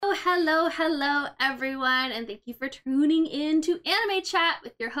Hello, everyone, and thank you for tuning in to Anime Chat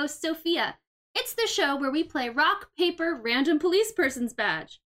with your host, Sophia. It's the show where we play rock, paper, random police person's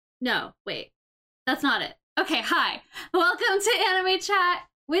badge. No, wait, that's not it. Okay, hi. Welcome to Anime Chat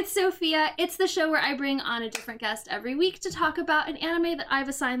with Sophia. It's the show where I bring on a different guest every week to talk about an anime that I've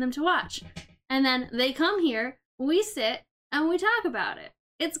assigned them to watch. And then they come here, we sit, and we talk about it.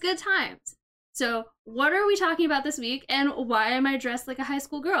 It's good times. So, what are we talking about this week, and why am I dressed like a high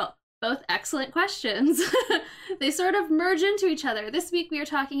school girl? Both excellent questions. They sort of merge into each other. This week we are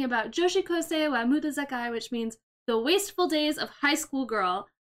talking about Joshikousei wa Mudazukai, which means the wasteful days of high school girl.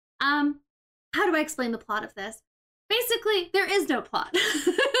 How do I explain the plot of this? Basically, there is no plot.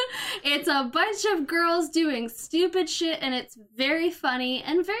 It's a bunch of girls doing stupid shit, and it's very funny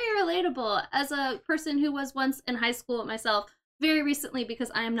and very relatable as a person who was once in high school myself very recently,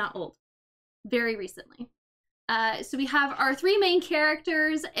 because I am not old. Very recently. So we have our three main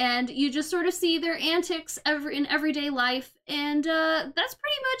characters, and you just sort of see their antics in everyday life, and that's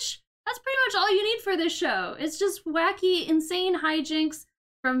pretty much all you need for this show. It's just wacky, insane hijinks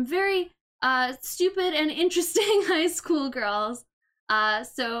from very stupid and interesting high school girls.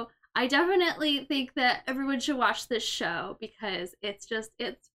 So I definitely think that everyone should watch this show, because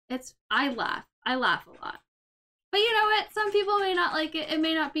I laugh a lot. But you know what? Some people may not like it. It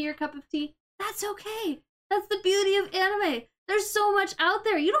may not be your cup of tea. That's okay. That's the beauty of anime. There's so much out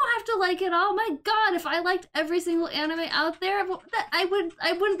there. You don't have to like it all. My God, if I liked every single anime out there, I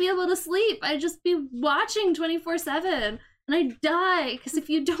wouldn't be able to sleep. I'd just be watching 24/7, and I'd die. Because if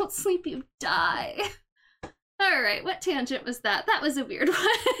you don't sleep, you die. All right, what tangent was that? That was a weird one.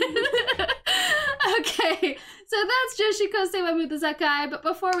 Okay, so that's Joshikousei wa Mudazukai, but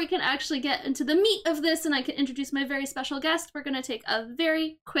before we can actually get into the meat of this and I can introduce my very special guest, we're going to take a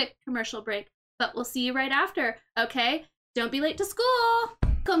very quick commercial break, but we'll see you right after, okay? Don't be late to school!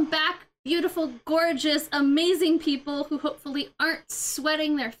 Come back, beautiful, gorgeous, amazing people who hopefully aren't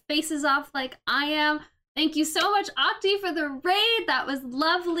sweating their faces off like I am. Thank you so much, Octi, for the raid. That was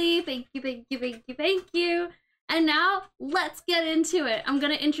lovely. Thank you. And now, let's get into it. I'm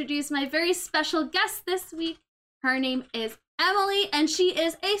going to introduce my very special guest this week. Her name is Emily, and she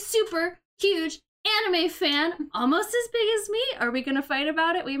is a super huge anime fan, almost as big as me. Are we going to fight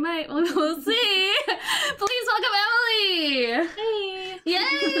about it? We might. We'll see. Please welcome Emily. Hey.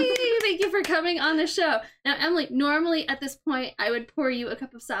 Yay! Thank you for coming on the show. Now, Emily, normally at this point, I would pour you a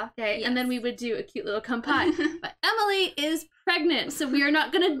cup of sake, yes, and then we would do a cute little kanpai. But Emily is pregnant, so we are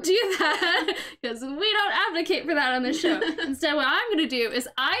not going to do that, because we don't advocate for that on this show. Instead, what I'm going to do is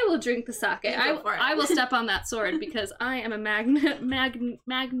I will drink the sake. I will step on that sword, because I am a magnanimous.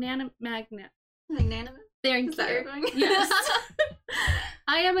 There you go. Yes.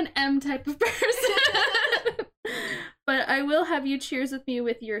 I am an M type of person. But I will have you cheers with me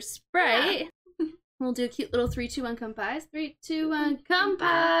with your Sprite. Yeah. We'll do a cute little 3, 2, 1 kanpai. 3, 2, 1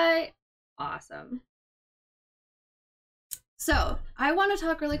 kanpai. Awesome. So, I want to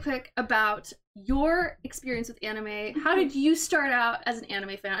talk really quick about your experience with anime. How did you start out as an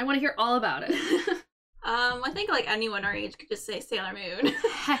anime fan? I want to hear all about it. I think like anyone our age could just say Sailor Moon.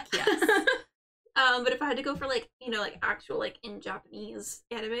 Heck yes. But if I had to go for like, actual like in Japanese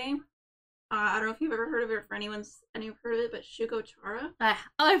anime, I don't know if you've ever heard of it, or for anyone's heard of it, but Shugo Chara.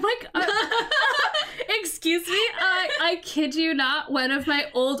 I'm like, excuse me, I kid you not, one of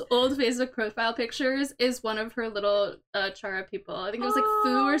my old Facebook profile pictures is one of her little Chara people. I think it was like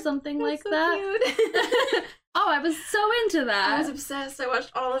Fu or something like so that. Cute. Oh, I was so into that. I was obsessed. I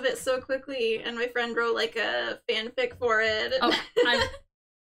watched all of it so quickly, and my friend wrote like a fanfic for it. Oh,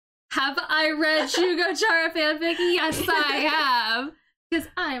 have I read Shugo Chara fanfic? Yes, I have. Because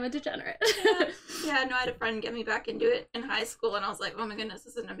I am a degenerate. Yeah, no, I had a friend get me back into it in high school, and I was like, oh my goodness,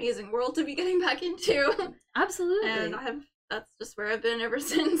 this is an amazing world to be getting back into. Absolutely. And that's just where I've been ever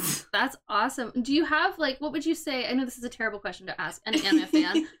since. That's awesome. Do you have, like, what would you say, I know this is a terrible question to ask an anime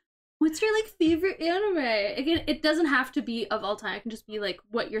fan, what's your, like, favorite anime? Again, it doesn't have to be of all time. It can just be, like,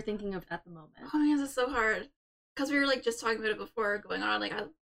 what you're thinking of at the moment. Oh my gosh, it's so hard. Because we were, like, just talking about it before going on, like, I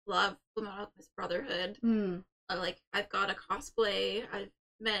love Fullmetal Brotherhood. Like, I've got a cosplay. I've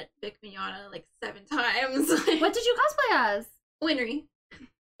met Vic Mignogna like 7 times. What did you cosplay as? Winry.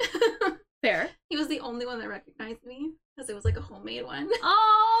 Fair. He was the only one that recognized me, because it was like a homemade one.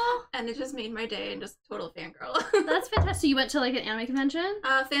 Oh! And it just made my day, and just total fangirl. That's fantastic. So you went to like an anime convention?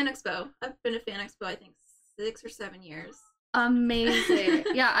 Fan Expo. I've been to Fan Expo, I think, 6 or 7 years. Amazing.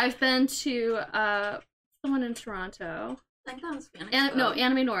 Yeah, I've been to the one in Toronto. I think that was Fan Expo. No,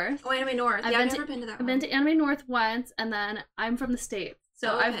 Anime North. Oh, Anime North. I've never been to that one. I've been to Anime North once, and then I'm from the States.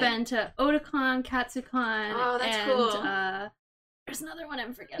 So I've been to Otakon, Katsucon, oh, that's and cool. There's another one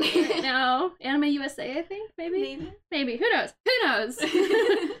I'm forgetting right now. Anime USA, I think, maybe. Who knows?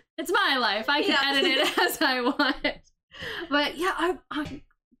 It's my life. I can edit it as I want. But yeah, I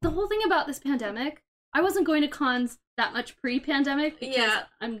the whole thing about this pandemic, I wasn't going to cons that much pre-pandemic because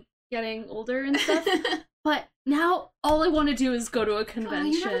I'm getting older and stuff. But now all I want to do is go to a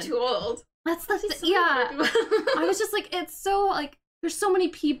convention. You're not too old. That's the thing. Yeah. I was just like, it's so like, there's so many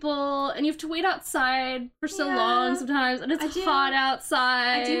people and you have to wait outside for so long sometimes, and it's hot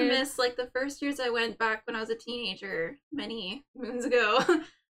outside. I do miss like the first years I went back when I was a teenager many moons ago.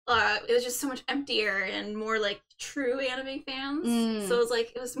 It was just so much emptier and more like true anime fans. So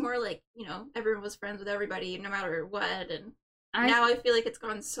it was more like, you know, everyone was friends with everybody no matter what, and now I feel like it's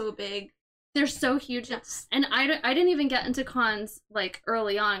gone so big. They're so huge, and I didn't even get into cons like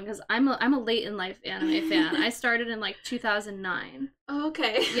early on because I'm a late in life anime fan. I started in like 2009. Oh,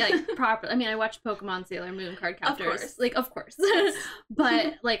 okay. Yeah, like proper. I mean, I watched Pokemon, Sailor Moon, Cardcaptors. Of course. Yes.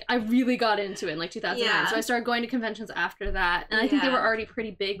 But like, I really got into it in like 2009. Yeah. So I started going to conventions after that, and I think they were already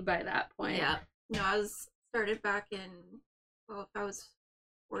pretty big by that point. Yeah. No, I started back in if I was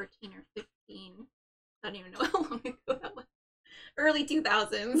 14 or 15. I don't even know how long ago that was. Early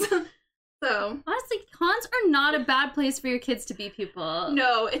 2000s. So honestly, cons are not a bad place for your kids to be people.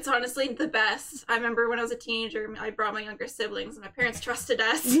 No, it's honestly the best. I remember when I was a teenager, I brought my younger siblings, and my parents trusted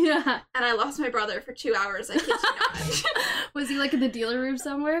us. Yeah. And I lost my brother for 2 hours. I kid you not. Was he like in the dealer room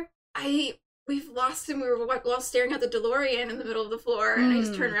somewhere? We've lost him. We were while staring at the DeLorean in the middle of the floor, and I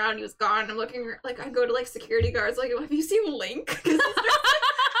just turned around and he was gone. I'm looking like I go to like security guards, like, have you seen Link?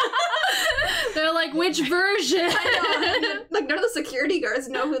 They're like, which version? I know. Like, none of the security guards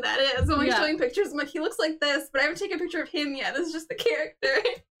know who that is. I'm like showing pictures. I'm like, he looks like this, but I haven't taken a picture of him yet. This is just the character.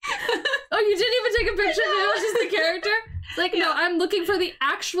 Oh, you didn't even take a picture of him? It was just the character? Like, no, I'm looking for the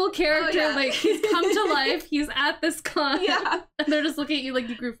actual character. Oh, yeah. Like, he's come to life. He's at this con. Yeah. And they're just looking at you like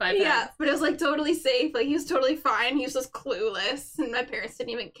you grew 5 pounds. Yeah, but it was like totally safe. Like, he was totally fine. He was just clueless. And my parents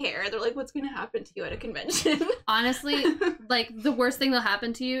didn't even care. They're like, what's going to happen to you at a convention? Honestly, like, the worst thing that'll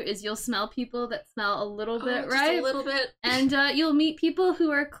happen to you is you'll smell people that smell a little bit, just right? A little bit. And you'll meet people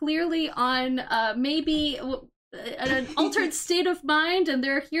who are clearly on maybe an altered state of mind, and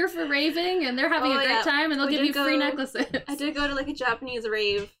they're here for raving, and they're having a great time, and they'll give you free necklaces. I did go to like a Japanese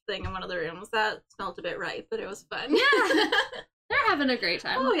rave thing in one of the rooms. That smelled a bit right, but it was fun. Yeah, they're having a great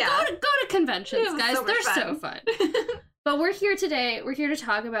time. Oh yeah, go to conventions, guys. They're so fun. But we're here today. We're here to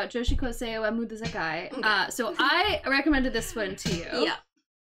talk about Joshikousei wa Mudazukai. Okay. So I recommended this one to you. Yeah.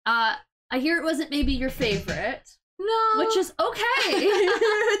 I hear it wasn't maybe your favorite. No. Which is okay.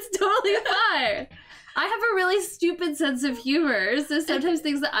 It's totally fine. I have a really stupid sense of humor, so sometimes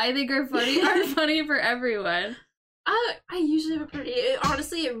things that I think are funny aren't funny for everyone. I usually have a pretty...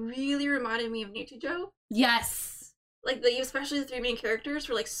 Honestly, it really reminded me of Nichijou. Yes. Like, especially the three main characters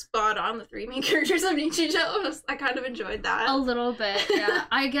were, like, spot on the three main characters of Nichijou. I kind of enjoyed that. A little bit, yeah.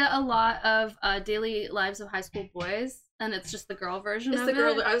 I get a lot of Daily Lives of High School Boys, and it's just the girl version of it. It's the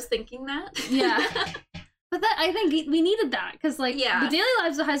girl... I was thinking that. Yeah. But that I think we needed that, because, like, the Daily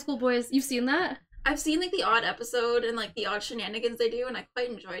Lives of High School Boys, you've seen that? I've seen, like, the odd episode and, like, the odd shenanigans they do, and I quite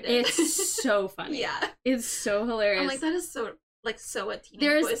enjoyed it. It's so funny. Yeah. It's so hilarious. I'm like, that is so what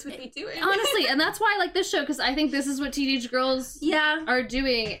teenage boys would be doing. Honestly, and that's why I like this show, because I think this is what teenage girls are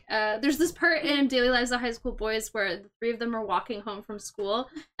doing. There's this part in Daily Lives of High School Boys where the three of them are walking home from school,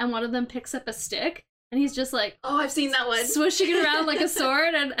 and one of them picks up a stick, and he's just like... Oh, I've seen that one. Swishing it around like a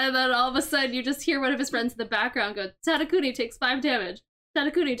sword, and then all of a sudden you just hear one of his friends in the background go, Tadakuni takes 5 damage.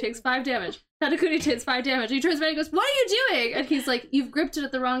 Tadakuni takes 5 damage. Tadakuni takes 5 damage. And he turns around and goes, what are you doing? And he's like, you've gripped it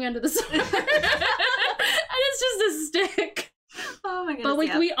at the wrong end of the sword. And it's just a stick. Oh my goodness. But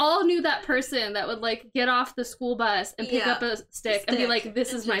like we all knew that person that would like get off the school bus and pick up a stick and be like,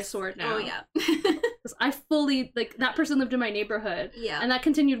 this is my sword now. Oh yeah. Because I fully, like, that person lived in my neighborhood. Yeah. And that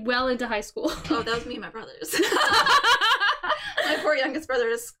continued well into high school. Oh, that was me and my brothers. My poor youngest brother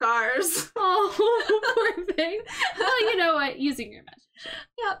has scars. Oh, poor thing. Well, you know what? Using your imagination.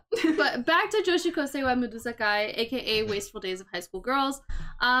 Yep. But back to Joshikousei wa Mudazukai, aka Wasteful Days of High School Girls.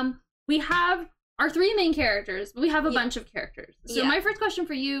 We have our 3 main characters, but we have a bunch of characters. So my first question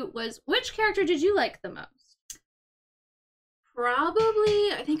for you was, which character did you like the most?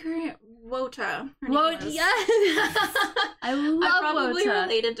 Probably, I think her Wota. Yes. I probably Wota.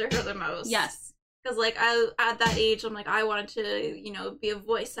 Related to her the most. Yes. Because, like, at that age, I'm like, I wanted to, you know, be a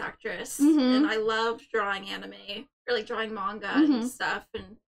voice actress. And I loved drawing anime, or, like, drawing manga and stuff.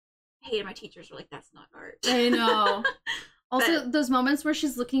 And I hated my teachers were like, that's not art. I know. Also, those moments where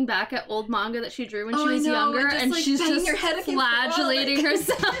she's looking back at old manga that she drew when she was younger, and she's just flagellating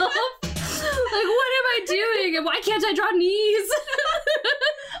herself. Like, what am I doing? And why can't I draw knees?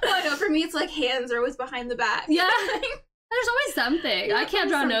 Well, I know, for me, it's like hands are always behind the back. Yeah. There's always something. Yeah, I can't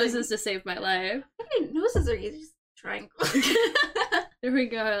draw something. noses to save my life. Noses are easy. Just triangle. There we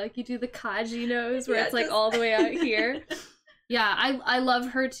go. Like you do the Kaji nose where Yeah, it's like just- all the way out here. Yeah, I love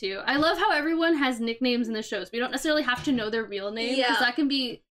her too. I love how everyone has nicknames in the shows. We don't necessarily have to know their real name because that can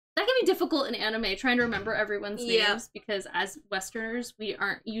be difficult in anime trying to remember everyone's names because as Westerners we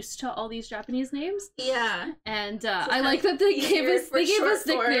aren't used to all these Japanese names. Yeah. And I like that they gave us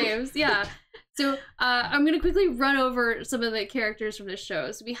nicknames. Yeah. So I'm gonna quickly run over some of the characters from this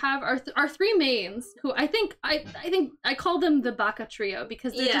show. So we have our three mains, who I think I call them the Baka trio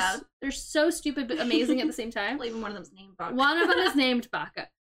because they're so stupid but amazing at the same time. Well, even one of them's named Baka. One of them is named Baka.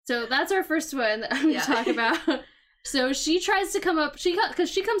 So that's our first one that I'm gonna talk about. So she tries to come up, because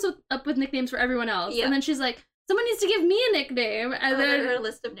she comes up with nicknames for everyone else, and then she's like, someone needs to give me a nickname, and then her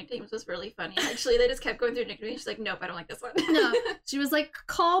list of nicknames was really funny. Actually, they just kept going through nicknames. She's like, nope, I don't like this one. No, she was like,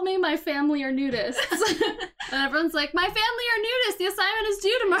 call me my family are nudists. And everyone's like, my family are nudists, the assignment is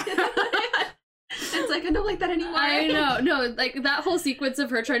due tomorrow. It's like, I don't like that anymore. I know, no, like that whole sequence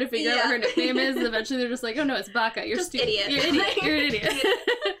of her trying to figure out what her nickname is, and eventually they're just like, oh no, it's Baka, you're stupid. You're an idiot.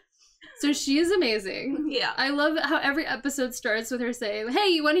 So she is amazing. Yeah. I love how every episode starts with her saying, hey,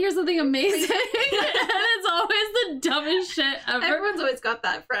 you want to hear something amazing? And it's always the dumbest shit ever. Everyone's always got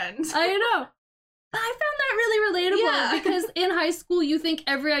that friend. I know. I found that really relatable because in high school you think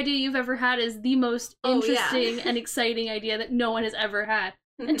every idea you've ever had is the most interesting and exciting idea that no one has ever had.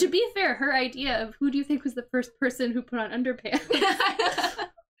 And to be fair, her idea of who do you think was the first person who put on underpants?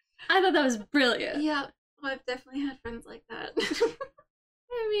 I thought that was brilliant. Yeah. Well, I've definitely had friends like that.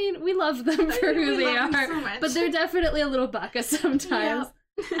 I mean, we love them for who they are, so but they're definitely a little Baka sometimes.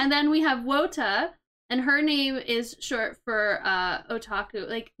 Yeah. And then we have Wota, and her name is short for otaku.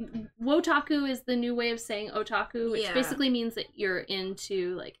 Like, wotaku is the new way of saying otaku, which basically means that you're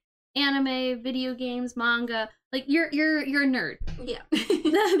into like anime, video games, manga. Like you're a nerd. Yeah,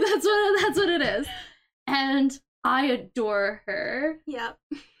 that's what it is. And I adore her. Yeah.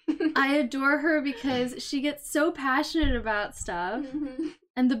 I adore her because she gets so passionate about stuff.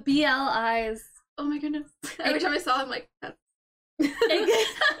 And the BL eyes. Oh my goodness. Every time I saw him, like, that's kind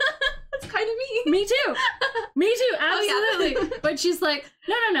of me. Me too. Me too, absolutely. Oh, yeah. But she's like,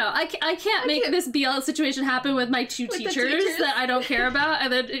 no, I can't make this BL situation happen with my two teachers that I don't care about.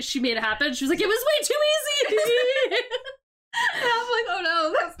 And then she made it happen. She was like, it was way too easy. And I'm like, oh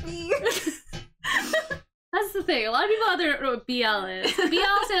no, that's me. That's the thing. A lot of people out there don't know what BL is.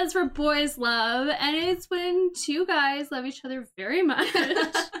 BL stands for boys love, and it's when two guys love each other very much.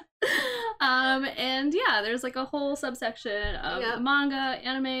 And yeah, there's like a whole subsection of manga,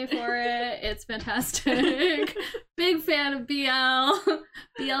 anime for it. It's fantastic. Big fan of BL.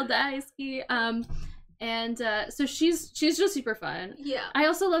 BL daisuki. And so she's just super fun. Yeah. I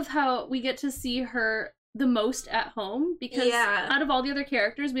also love how we get to see her the most at home because out of all the other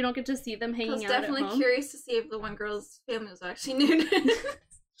characters, we don't get to see them hanging out at home. I was definitely curious to see if the one girl's family was actually nude.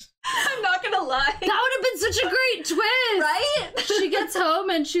 I'm not gonna lie. That would have been such a great twist, right? She gets home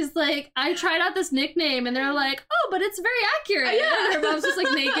and she's like, I tried out this nickname, and they're like, oh, but it's very accurate. Yeah. And her mom's just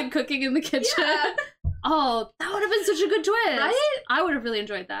like naked cooking in the kitchen. Yeah. Oh, that would have been such a good twist. Right? I would have really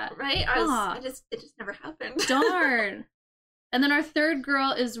enjoyed that. Right? It just never happened. Darn. And then our third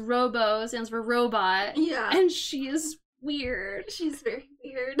girl is Robo, stands for robot. Yeah. And she is weird. She's very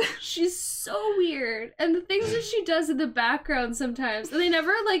weird. She's so weird. And the things that she does in the background sometimes, and they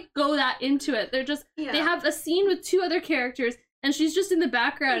never like go that into it. They're just, they have a scene with two other characters, and she's just in the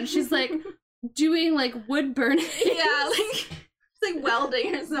background, and she's like doing like wood burning. Yeah, like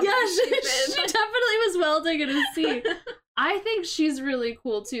welding or something. Yeah, she definitely was welding in a scene. I think she's really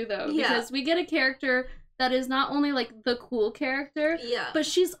cool too, though, because we get a character that is not only like the cool character, but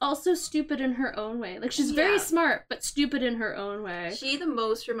she's also stupid in her own way. Like she's very smart, but stupid in her own way. She the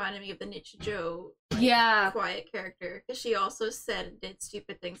most reminded me of the Nichijou quiet character, because she also said and did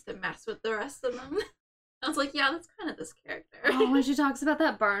stupid things to mess with the rest of them. I was like, yeah, that's kind of this character. Oh, when she talks about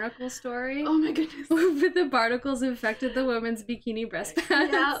that barnacle story. Oh my goodness. Where the barnacles infected the woman's bikini breast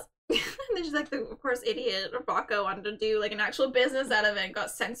pads. Yeah. And then she's like, of course, idiot Baka wanted to do like an actual business out of it and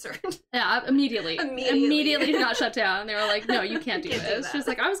got censored. Yeah, immediately got shut down. They were like, no, you can't do this. She's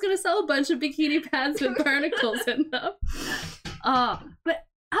like, I was gonna sell a bunch of bikini pads with barnacles in them. But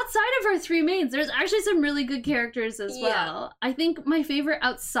outside of our three mains, there's actually some really good characters as well. I think my favorite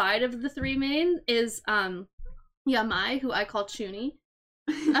outside of the three main is Yamai, who I call Chuni.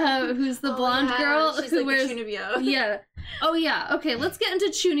 Who's the blonde girl who wears Oh yeah. Okay, let's get into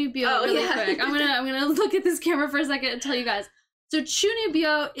Chunibyo really quick. I'm gonna look at this camera for a second and tell you guys. So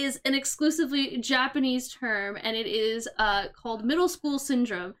chunibyo is an exclusively Japanese term, and it is called middle school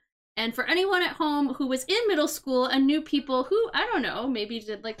syndrome. And for anyone at home who was in middle school and knew people who, I don't know, maybe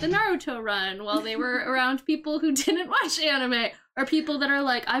did like the Naruto run while they were around people who didn't watch anime, or people that are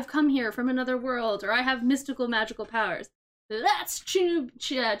like, I've come here from another world, or I have mystical magical powers. That's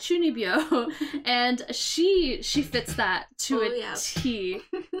chunibyo, and she fits that to a T.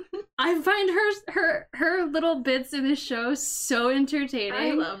 I find her little bits in the show so entertaining.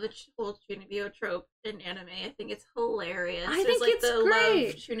 I love the whole chunibyo trope in anime. I think it's hilarious. I think like it's the great.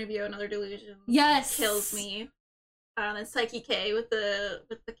 Love chunibyo and other delusions. Yes, kills me. And Psyche K with the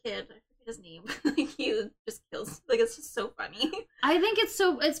kid. I forget his name. He just kills. Like, it's just so funny. I think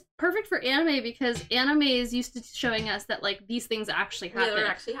it's perfect for anime because anime is used to showing us that like these things actually happen. Yeah, they're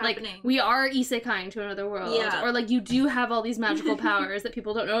actually happening. Like we are isekaiing to another world, or like you do have all these magical powers that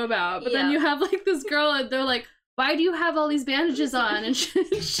people don't know about. But then you have like this girl, and they're like, "Why do you have all these bandages on?" And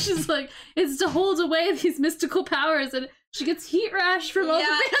she's like, "It's to hold away these mystical powers." And she gets heat rash from all the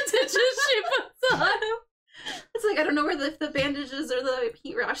bandages she puts on. It's like, I don't know where the bandages or the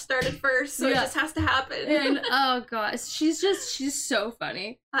heat rash started first, so it just has to happen. And oh gosh, she's so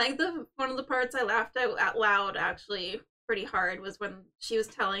funny. I think one of the parts I laughed out loud actually pretty hard was when she was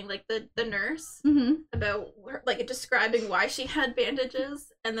telling like the nurse about like describing why she had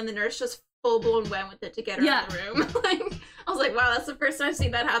bandages, and then the nurse just full blown went with it to get her out of the room. Like, I was like, wow, that's the first time I've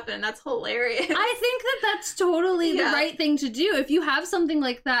seen that happen. That's hilarious. I think that's totally the right thing to do. If you have something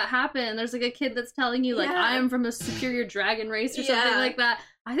like that happen, there's like a kid that's telling you like, I am from a superior dragon race or something like that.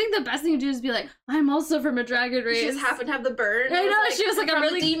 I think the best thing to do is be like, I'm also from a dragon race. She just happened to have the burn. I know, like, she was like, I'm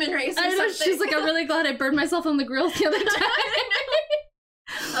really demon race or something. She's like, I'm really glad I burned myself on the grill the other time.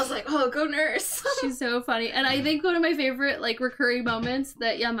 I was like, oh, go nurse. She's so funny. And I think one of my favorite like recurring moments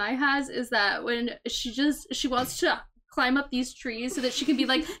that Yamai has is that when she wants to climb up these trees so that she can be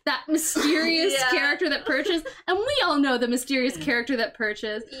like that mysterious character that perches, and we all know the mysterious character that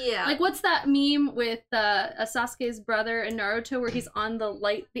perches. Like, what's that meme with Sasuke's brother in Naruto where he's on the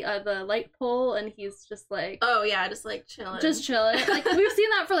light pole and he's just like, just like chilling, like we've seen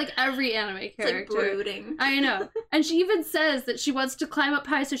that for like every anime character. It's like brooding. I know. And she even says that she wants to climb up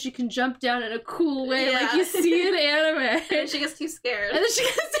high so she can jump down in a cool way like you see in anime. And then she gets too scared. And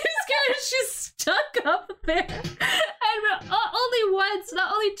she's stuck up there. And only once,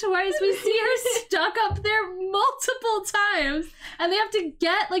 not only twice, we see her stuck up there multiple times. And they have to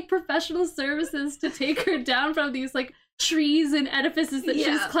get like professional services to take her down from these like trees and edifices that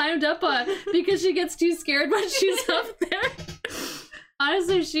she's climbed up on because she gets too scared when she's up there.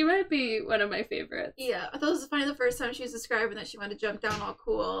 Honestly, she might be one of my favorites. Yeah, I thought it was funny the first time she was describing that she wanted to jump down all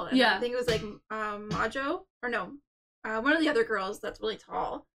cool. And I think it was like Majo, or no, one of the other girls that's really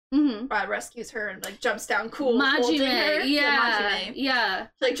tall. Rescues her and like jumps down cool, holding her. Majime. She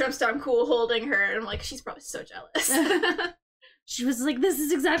like jumps down cool, holding her, and I'm like, she's probably so jealous. She was like, "This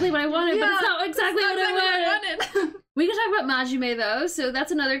is exactly what I wanted, but it's not exactly what I wanted." We can talk about Majime though. So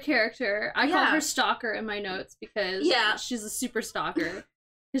that's another character. I call her Stalker in my notes because she's a super stalker.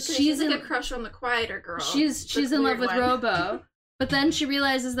 Because she's like a crush on the quieter girl. She's in love with Robo. But then she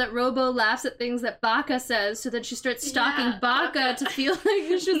realizes that Robo laughs at things that Baka says, so then she starts stalking Baka to feel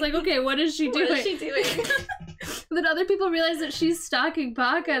like, she's like, okay, what is she doing? What is she doing? Then other people realize that she's stalking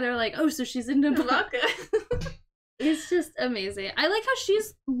Baka, they're like, oh, so she's into Baka. It's just amazing. I like how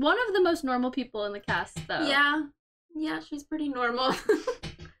she's one of the most normal people in the cast, though. Yeah, she's pretty normal.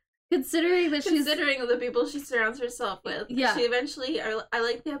 Considering the people she surrounds herself with. Yeah. She eventually, I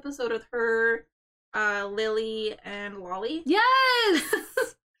like the episode with her, Lily and Lolly. Yes!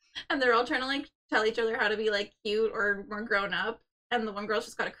 And they're all trying to like tell each other how to be like cute or more grown up, and the one girl's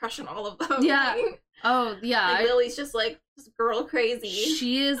just got a crush on all of them. Yeah. Oh yeah. Like, Lily's just like just girl crazy.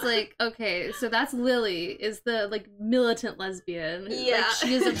 She is like, okay, so that's Lily, is the like militant lesbian. Yeah. Like,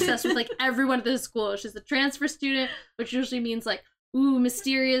 she is obsessed with like everyone at the school. She's a transfer student, which usually means like, ooh,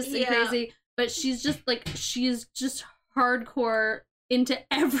 mysterious and crazy. But she's just hardcore into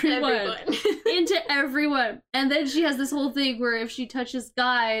everyone. Into everyone. And then she has this whole thing where if she touches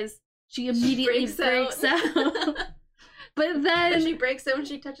guys, she immediately breaks out. But then she breaks out when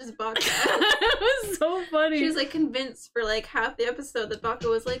she touches Baka. It was so funny. She was like convinced for like half the episode that Baka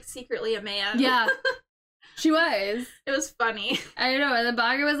was like secretly a man. Yeah. She was. It was funny. I know, and then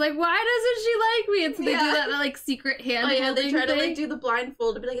Baka was like, why doesn't she like me? And so they do that like secret hand holding they try thing. to like do the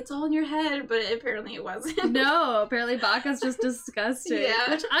blindfold to be like, it's all in your head, but apparently it wasn't. No, apparently Baka's just disgusting. Yeah.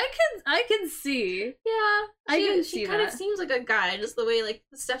 Which I can see. Yeah. She kind of seems like a guy, just the way like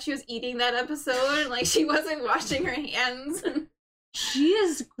the stuff she was eating that episode, and like she wasn't washing her hands. She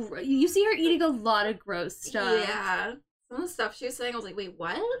is you see her eating a lot of gross stuff. Yeah. some of the stuff she was saying, I was like, wait,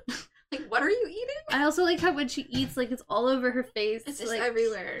 what? Like, what are you eating? I also like how when she eats, like, it's all over her face. It's just like,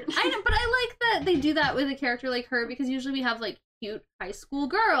 everywhere. I know, but I like that they do that with a character like her, because usually we have, like, cute high school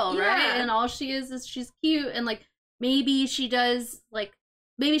girl, right? And all she is she's cute, and, like, maybe she does, like,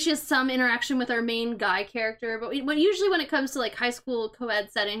 maybe she has some interaction with our main guy character, but usually when it comes to, like, high school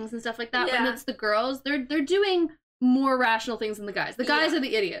co-ed settings and stuff like that, when it's the girls, they're doing more rational things than the guys. The guys are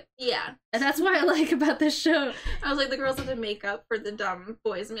the idiot. Yeah. And that's what I like about this show. I was like, the girls have to make up for the dumb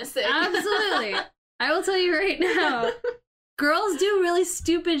boys missing. Absolutely. I will tell you right now, girls do really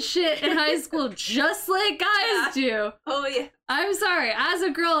stupid shit in high school just like guys do. Oh, yeah. I'm sorry. As a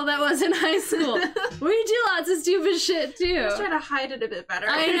girl that was in high school, we do lots of stupid shit, too. I was trying to hide it a bit better.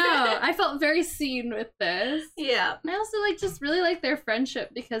 I know. I felt very seen with this. Yeah. I also, like, just really like their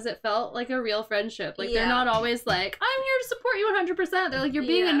friendship, because it felt like a real friendship. Like, they're not always like, I'm here to support you 100%. They're like, you're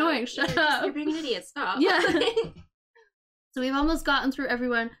being annoying. Shut up. You're being an idiot. Stop. Yeah. So we've almost gotten through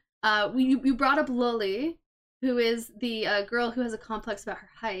everyone. You brought up Lily, who is the girl who has a complex about her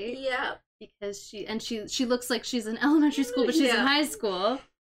height. Yeah. Because she looks like she's in elementary school, but she's in high school.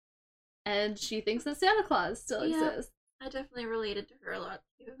 And she thinks that Santa Claus still exists. I definitely related to her a lot,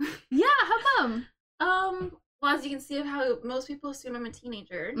 too. Yeah, how come? Well, as you can see of how most people assume I'm a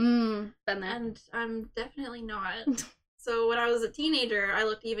teenager. Been there. And I'm definitely not. So when I was a teenager, I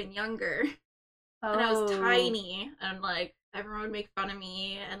looked even younger. Oh. And I was tiny, and, like, everyone would make fun of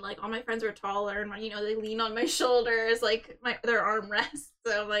me, and, like, all my friends were taller, and, you know, they lean on my shoulders, like, their armrests.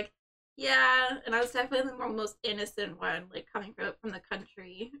 So I'm like, yeah, and I was definitely the most innocent one, like, coming from the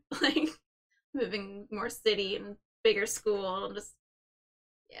country, like, moving more city and bigger school, and just,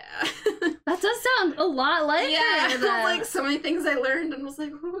 yeah. That does sound a lot like her. Like, so many things I learned, and was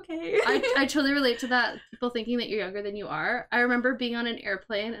like, okay. I totally relate to that, people thinking that you're younger than you are. I remember being on an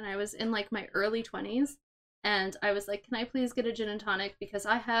airplane, and I was in, like, my early 20s, and I was like, can I please get a gin and tonic, because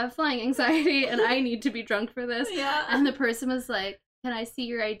I have flying anxiety, and I need to be drunk for this. Yeah. And the person was like, can I see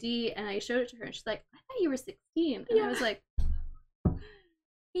your ID? And I showed it to her, and she's like, I thought you were 16. And I was like,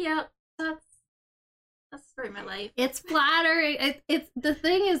 yeah, that's the story of my life. It's flattering. It's the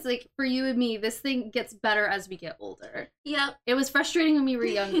thing is, like, for you and me, this thing gets better as we get older. Yep. It was frustrating when we were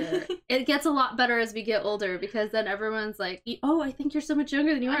younger. It gets a lot better as we get older, because then everyone's like, oh, I think you're so much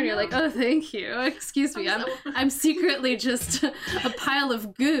younger than you are. And you're like, oh, thank you. Excuse me. I'm secretly just a pile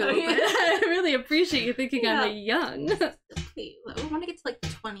of goo. I really appreciate you thinking I'm young. Wait, I want to get to, like, the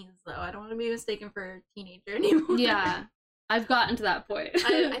 20s, though. I don't want to be mistaken for a teenager anymore. Yeah. I've gotten to that point.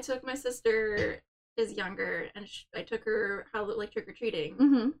 I took my sister is younger, and I took her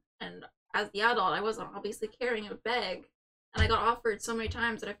trick-or-treating, and as the adult, I wasn't obviously carrying a bag, and I got offered so many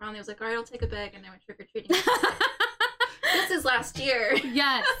times that I finally was like, alright, I'll take a bag, and I went trick-or-treating. This is last year.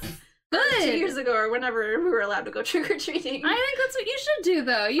 Yes. Good. 2 years ago, or whenever we were allowed to go trick-or-treating. I think that's what you should do,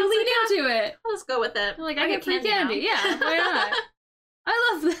 though. You lean into it. I'll just go with it. You're like, I get free candy. Yeah, why not?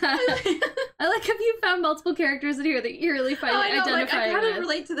 I love that. I like how you found multiple characters in here that you really find identifying like, I kind with. of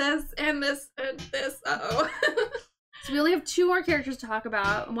relate to this and this and this. Uh-oh. So we only have 2 more characters to talk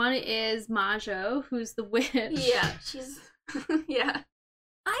about. One is Majo, who's the witch. Yeah, she's... yeah.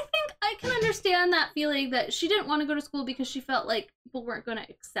 I think I can understand that feeling that she didn't want to go to school because she felt like people weren't going to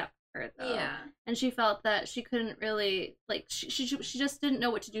accept her, though. Yeah. And she felt that she couldn't really, like, she just didn't know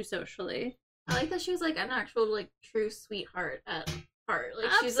what to do socially. I like that she was, like, an actual, like, true sweetheart at heart. Like,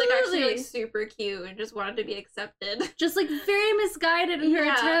 Absolutely. she's, like, actually, like, super cute and just wanted to be accepted. Just, like, very misguided in her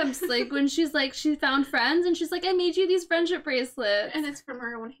attempts. Like, when she's, like, she found friends and she's like, I made you these friendship bracelets. And it's from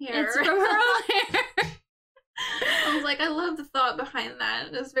her own hair. It's from her own hair. I was like, I love the thought behind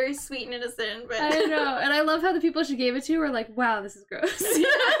that. It was very sweet and innocent, but... I know. And I love how the people she gave it to were like, wow, this is gross.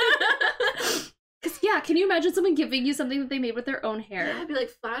 Because, yeah, can you imagine someone giving you something that they made with their own hair? Yeah, I'd be,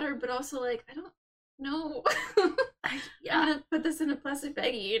 like, flattered, but also, like, I don't know. Yeah. I'm gonna put this in a plastic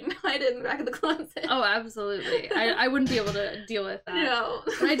baggie and hide it in the back of the closet. Oh, absolutely. I wouldn't be able to deal with that. No.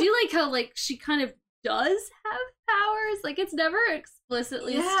 But I do like how, like, she kind of does have powers. Like, it's never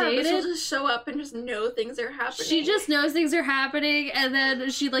explicitly stated. But she'll just show up and just know things are happening. She just knows things are happening, and then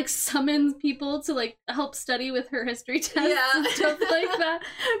she, like, summons people to, like, help study with her history tests and stuff like that.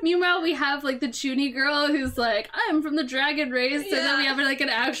 Meanwhile, we have, like, the Chuny girl who's like, I'm from the dragon race, and then we have, like, an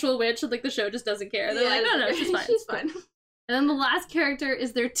actual witch, and, like, the show just doesn't care. They're like, no, she's fine. She's fine. And then the last character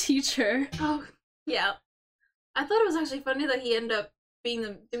is their teacher. Oh, yeah. I thought it was actually funny that he ended up doing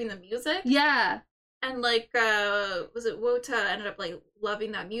the music. Yeah. And, like, was it Wota ended up, like,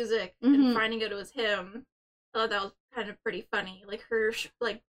 loving that music and finding out it was him. I thought that was kind of pretty funny. Like, her,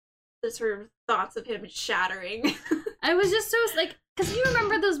 like, just her thoughts of him shattering. I was just so, like, because you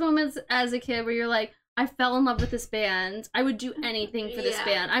remember those moments as a kid where you're like, I fell in love with this band. I would do anything for this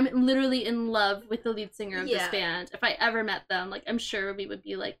band. I'm literally in love with the lead singer of this band. If I ever met them, like, I'm sure we would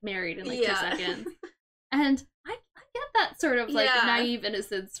be, like, married in, like, 2 seconds. And I get that sort of, like, naive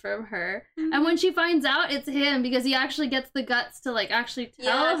innocence from her. Mm-hmm. And when she finds out it's him, because he actually gets the guts to, like, actually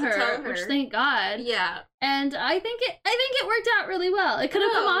tell her, which thank God. Yeah. And I think it worked out really well. It could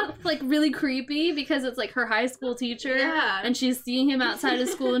have come off, like, really creepy because it's, like, her high school teacher. Yeah. And she's seeing him outside of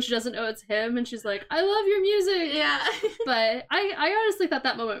school and she doesn't know it's him. And she's like, I love your music. Yeah. But I honestly thought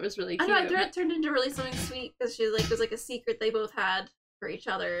that moment was really cute. I know, it turned into really something sweet because she, like, it was, like, a secret they both had for each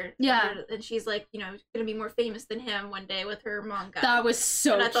other. Yeah. And she's, like, you know, gonna be more famous than him one day with her manga. That was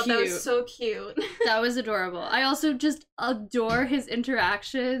so cute. And I thought that was so cute. That was adorable. I also just adore his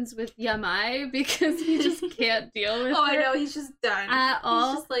interactions with Yamai because he just can't deal with her. I know, he's just done. At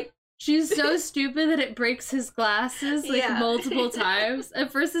all. He's just like... She's so stupid that it breaks his glasses, like, multiple times.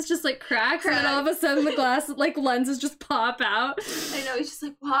 At first it's just, like, cracks, and then all of a sudden the glasses, like, lenses just pop out. I know, he's just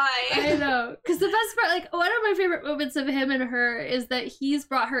like, why? I know. Because the best part, like, one of my favorite moments of him and her is that he's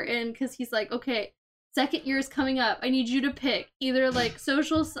brought her in because he's like, okay, second year is coming up. I need you to pick either, like,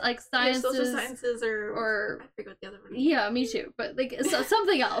 social sciences. Social sciences or I forget what the other one is. Yeah, me too. But, like,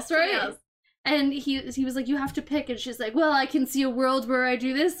 something else, right? Something else. And he was like, you have to pick. And she's like, well, I can see a world where I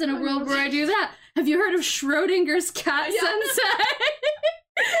do this and a world where I do that. Have you heard of Schrodinger's cat sensei?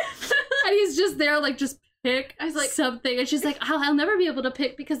 And he's just there, like, just pick something. And she's like, I'll never be able to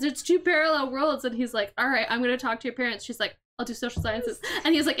pick because it's 2 parallel worlds. And he's like, all right, I'm going to talk to your parents. She's like, I'll do social sciences.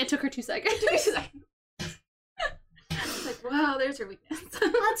 And he's like, it took her 2 seconds. Like, wow, there's her weakness.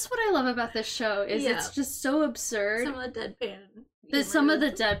 That's what I love about this show, is it's just so absurd. Some of the deadpan. Some of the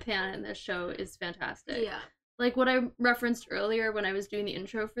deadpan in this show is fantastic. Yeah. Like what I referenced earlier when I was doing the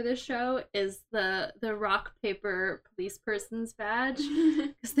intro for this show is the rock, paper, police person's badge.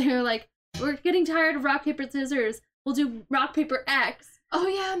 Because they're like, we're getting tired of rock, paper, scissors. We'll do rock, paper, X. Oh,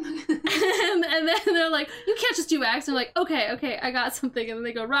 yeah. and then they're like, you can't just do X. And I'm like, okay, I got something. And then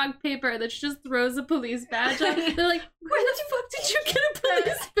they go, rock, paper. And then she just throws a police badge on. They're like, where the fuck did you get a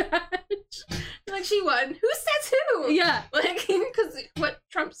police badge? Like, she won. Who says who? Yeah. Like, because what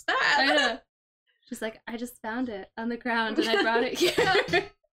trumps that? I know. She's like, I just found it on the ground and I brought it here.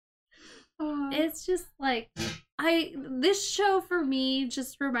 It's just like, this show for me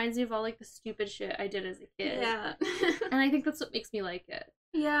just reminds me of all, like, the stupid shit I did as a kid. Yeah. And I think that's what makes me like it.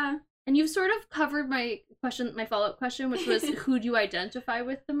 Yeah. And you've sort of covered my follow-up question, which was, who do you identify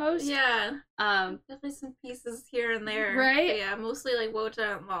with the most? Yeah. Definitely some pieces here and there. Right? But yeah, mostly, like,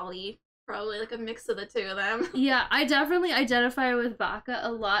 Wota and Lolly. Probably, like, a mix of the 2 of them. Yeah, I definitely identify with Baka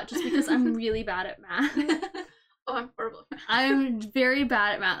a lot, just because I'm really bad at math. Oh, I'm horrible at math. I'm very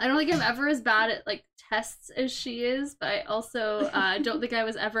bad at math. I don't think I'm ever as bad at, like, tests as she is, but I also don't think I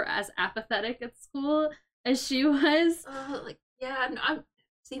was ever as apathetic at school as she was.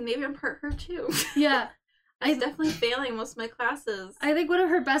 Maybe I'm part her too. Yeah. I was definitely failing most of my classes. I think one of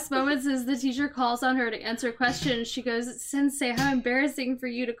her best moments is the teacher calls on her to answer a question. She goes, Sensei, how embarrassing for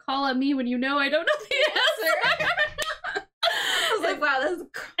you to call on me when you know I don't know the answer. I was like, wow, this is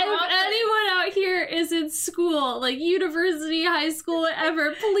common. If anyone out here is in school, like university, high school,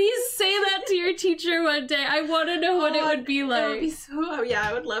 whatever, please say that to your teacher one day. I want to know what it would be like. It would be so,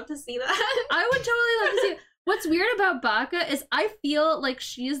 I would love to see that. I would totally love to see it. What's weird about Baka is I feel like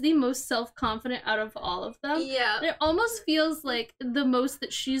she is the most self-confident out of all of them. Yeah. And it almost feels like the most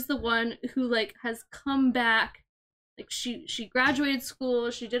that she's the one who, like, has come back. Like, she graduated school,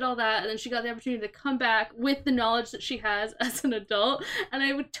 she did all that, and then she got the opportunity to come back with the knowledge that she has as an adult. And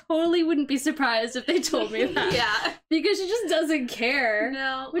I wouldn't be surprised if they told me that. Yeah. Because she just doesn't care.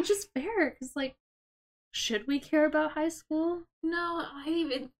 No. Which is fair, because, like, should we care about high school? No, I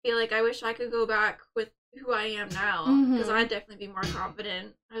even feel like I wish I could go back with who I am now, because I'd definitely be more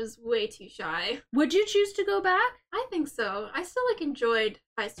confident. I was way too shy. Would you choose to go back? I think so. I still, like, enjoyed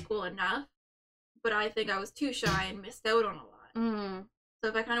high school enough, but I think I was too shy and missed out on a lot. So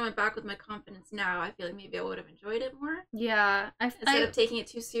if I kind of went back with my confidence now, I feel like maybe I would have enjoyed it more. Yeah. Instead of taking it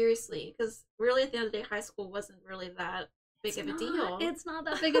too seriously, because really at the end of the day, high school wasn't really that big of a deal. It's not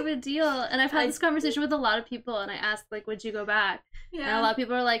that big of a deal. And I've had this conversation with a lot of people, and I asked, like, would you go back? Yeah. And a lot of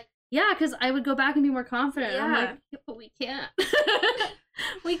people are like, yeah, because I would go back and be more confident. Yeah. I'm like, yeah, but we can't.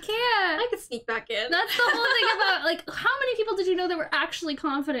 We can't. I could sneak back in. That's the whole thing about, like, how many people did you know that were actually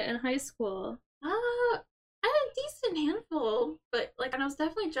confident in high school? I had a decent handful, but, like, and I was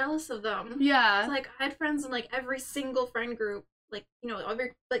definitely jealous of them. Yeah. Like, I had friends in, like, every single friend group, like, you know,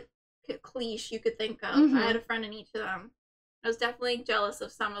 every, like, cliche you could think of. I had a friend in each of them. I was definitely jealous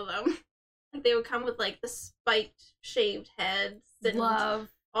of some of them. Like, they would come with, like, the spiked, shaved heads. And love.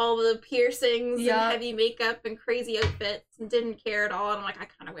 all the piercings Yeah. and heavy makeup and crazy outfits and didn't care at all. And I'm like, I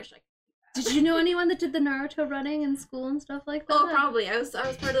kind of wish I could. Did you know anyone that did the Naruto running in school and stuff like that? Oh, probably. I was part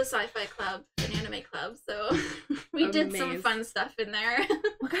of the sci-fi club, an anime club, so we did some fun stuff in there.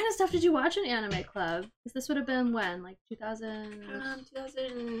 What kind of stuff did you watch in anime club? Because this would have been when, like 2000.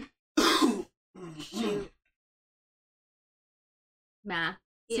 2000. Shoot. Math.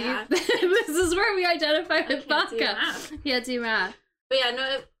 Yeah. See? This is where we identify with Baka. Yeah, do math. But yeah,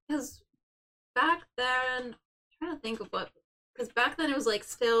 no, because back then, I'm trying to think of what, because back then it was like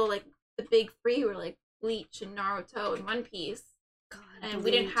still like the big three were like Bleach and Naruto and One Piece. God, and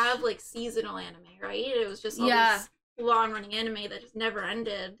we didn't have like seasonal anime, right? It was just all this long running anime that just never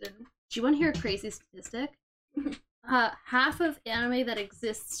ended. And do you want to hear a crazy statistic? Half of anime that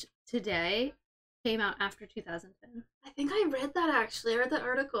exists today came out after 2010. I think I read that actually. I read that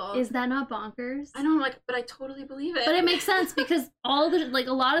article. Is that not bonkers? I know, like, but I totally believe it. But it makes sense because all the like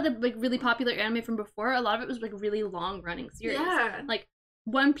a lot of the like really popular anime from before, a lot of it was like really long running series. Yeah. Like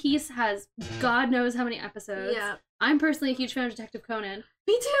One Piece has God knows how many episodes. Yeah. I'm personally a huge fan of Detective Conan.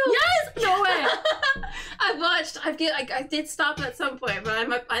 Me too. Yes. No way. I did stop at some point,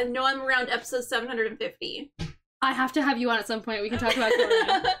 but I know I'm around episode 750. I have to have you on at some point. We can talk about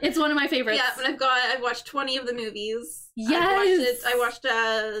Conan. It's one of my favorites. Yeah, and I've watched 20 of the movies. Yes. I watched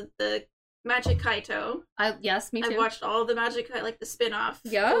the Magic Kaito. Yes, me too. I watched all the Magic like the spin-off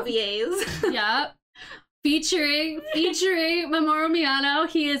Yep. OVAs. Yep. Featuring Mamoru Miyano.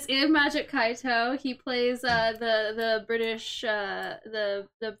 He is in Magic Kaito. He plays the British the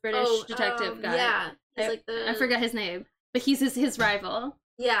British detective guy. Yeah. He's I forget his name, but he's his rival.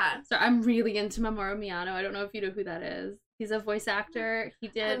 Yeah. So I'm really into Mamoru Miyano. I don't know if you know who that is. He's a voice actor. He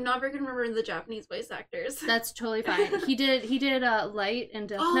did. I'm not very good at remembering the Japanese voice actors. That's totally fine. He did Light and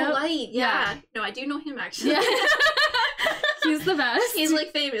Death Note. Oh, Light. Yeah. No, I do know him actually. Yeah. He's the best. He's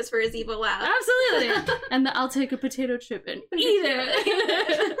like famous for his evil laugh. Absolutely. And the I'll take a potato chip and eat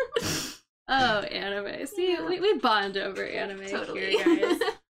it. Oh, anime. See, Yeah. we bond over anime Totally. here, guys.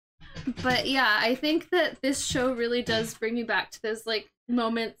 But yeah, I think that this show really does bring me back to those like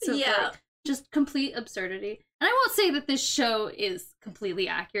moments of like just complete absurdity. And I won't say that this show is completely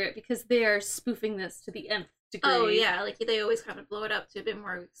accurate because they are spoofing this to the nth degree. Oh yeah, like they always kind of blow it up to a bit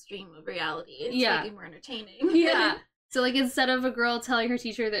more extreme of reality. It's making it more entertaining. Yeah. So like instead of a girl telling her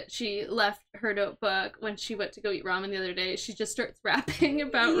teacher that she left her notebook when she went to go eat ramen the other day, she just starts rapping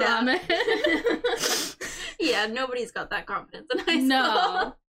about ramen. Yeah, nobody's got that confidence in high school.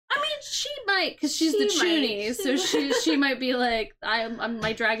 No. I mean, she might, because she's the Chuny, so she might be like,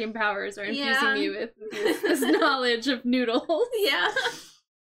 my dragon powers are infusing me with this knowledge of noodles. Yeah.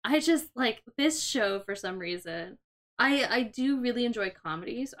 I just, like, this show, for some reason, I do really enjoy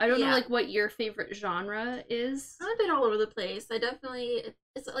comedies. I don't know, like, what your favorite genre is. I've been all over the place. I definitely,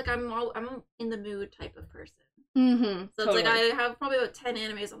 it's like I'm in the mood type of person. Mm-hmm. So it's like I have probably about 10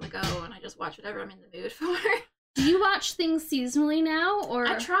 animes on the go, and I just watch whatever I'm in the mood for. Do you watch things seasonally now, or?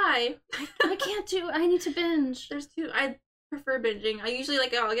 I try. I can't do. I need to binge. There's two. I prefer binging. I usually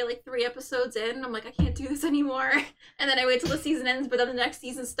I'll get like 3 episodes in. And I'm like, I can't do this anymore. And then I wait till the season ends, but then the next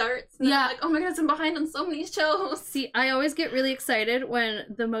season starts. And I'm like, oh my goodness, I'm behind on so many shows. See, I always get really excited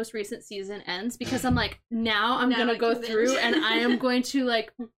when the most recent season ends because I'm like, now I'm gonna go through and I am going to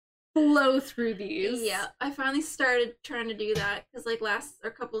like blow through these. Yeah, I finally started trying to do that because like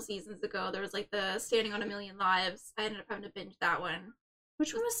a couple seasons ago there was like the Standing on a Million Lives. I ended up having to binge that one.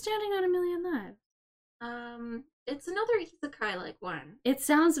 Which one was Standing on a Million Lives? It's another isekai like one. It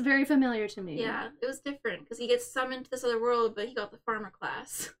sounds very familiar to me. Yeah, it was different because he gets summoned to this other world, but he got the farmer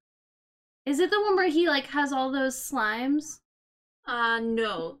class. Is it the one where he like has all those slimes?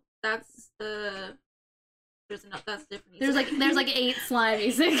 No, that's the. That's different. There's like 8 slime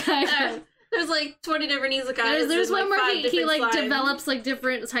isekai. There's like 20 different isekais. There's one like where he like slimes. develops like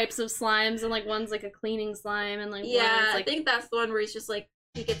different types of slimes, and like one's like a cleaning slime, and like yeah, one's, like... I think that's the one where he's just like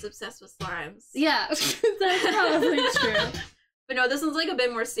he gets obsessed with slimes. Yeah, that's probably true. But no, this one's like a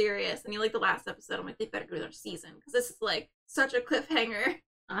bit more serious. And you like the last episode, I'm like they better do another season because this is like such a cliffhanger.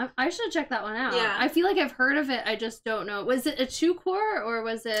 I should check that one out. Yeah, I feel like I've heard of it. I just don't know. Was it a 2-core or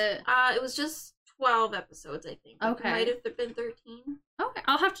was it? It was just 12 episodes, I think. Okay. It might have been 13. Okay,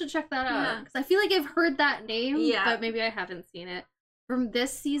 I'll have to check that out because I feel like I've heard that name, but maybe I haven't seen it. From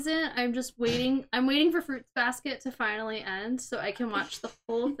this season, I'm just waiting. I'm waiting for Fruits Basket to finally end so I can watch the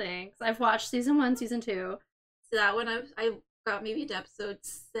whole thing. Because I've watched season 1, season 2. So that one, I got maybe to episode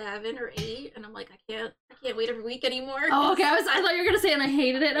 7 or 8, and I'm like, I can't wait every week anymore. Oh, okay. I thought you were gonna say, and I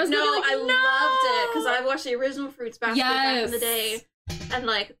hated it. I was no, like, I loved it because I watched the original Fruits Basket back in the day. and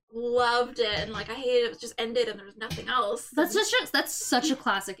like loved it, and like I hated it just ended and there was nothing else. That's such a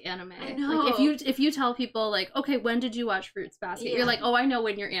classic anime. I know. Like if you tell people like, okay, when did you watch Fruits Basket? You're like, oh, I know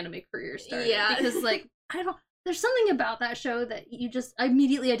when your anime career started. Yeah. Because like there's something about that show that you just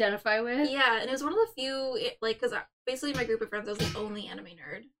immediately identify with. Yeah, and it was one of the few, like, because basically my group of friends, I was the only anime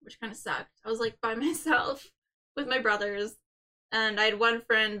nerd, which kind of sucked. I was like by myself with my brothers, and I had one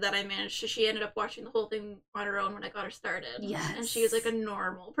friend that I managed. She ended up watching the whole thing on her own when I got her started. Yes. And she was like a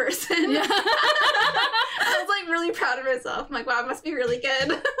normal person. Yeah. I was like really proud of myself. I'm like, wow, it must be really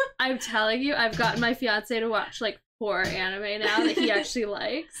good. I'm telling you, I've gotten my fiance to watch like 4 anime now that he actually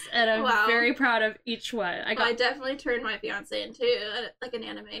likes, and I'm very proud of each one. I definitely turned my fiance into like an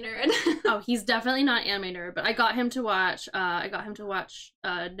anime nerd. Oh, he's definitely not an anime nerd, but I got him to watch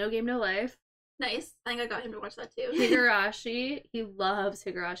No Game No Life. Nice. I think I got him to watch that too. Higurashi. He loves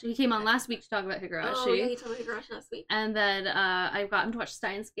Higurashi. He came on last week to talk about Higurashi. Oh yeah, he told me Higurashi last week. And then I got him to watch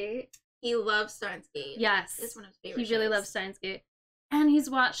Steins Gate. He loves Steins Gate. Yes. It's one of his favorite He really shows. loves Steins Gate. And he's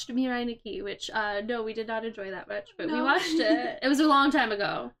watched Mirai Nikki, which, no, we did not enjoy that much, but we watched it. It was a long time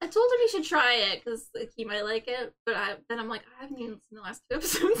ago. I told him he should try it, because like, he might like it, but then I'm like, I haven't even seen the last 2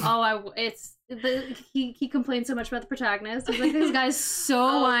 episodes. He complained so much about the protagonist. He's like, this guy's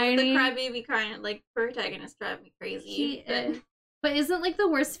so whiny. The crybaby kind of, like, protagonist drive me crazy. But isn't, like, the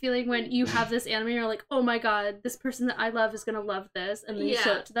worst feeling when you have this anime and you're like, oh my god, this person that I love is gonna love this, and then you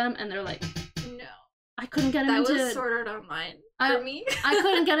show it to them, and they're like, no. I couldn't get him into... That was Sword Art Online for me. I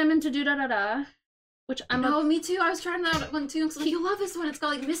couldn't get him into Do-Da-Da-Da, which I'm... No, me too. I was trying that one too. Like, you love this one. It's got,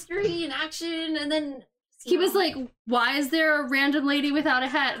 like, mystery and action, and then... He was like, why is there a random lady without a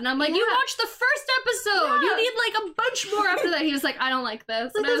hat? And I'm like, you watched the first episode! Yeah. You need, like, a bunch more after that. He was like, I don't like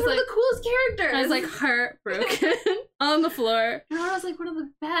this. Like, that's one of the coolest characters. I was like, heartbroken on the floor. No, I was like, one of the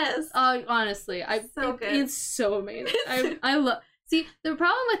best. Honestly, good. It's so amazing. I love... See, the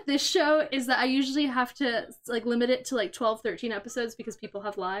problem with this show is that I usually have to, like, limit it to, like, 12, 13 episodes because people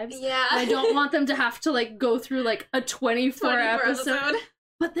have lives. Yeah. And I don't want them to have to, like, go through, like, a 24 episode.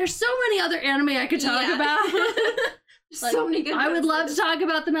 But there's so many other anime I could talk about. Like, so many good I would love to talk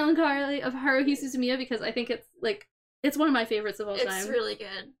about the Melancholy of Haruhi Suzumiya because I think it's, like, it's one of my favorites of all time. It's really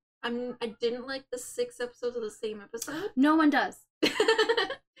good. I didn't like the 6 episodes of the same episode. No one does.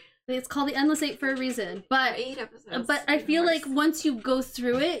 It's called The Endless Eight for a reason. But 8 episodes. But I feel like once you go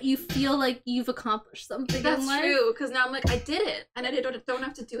through it, you feel like you've accomplished something. That's in life. true, because now I'm like, I did it, and I don't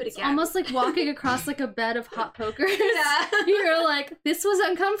have to do it again. It's almost like walking across like a bed of hot pokers. Yeah. You're like, this was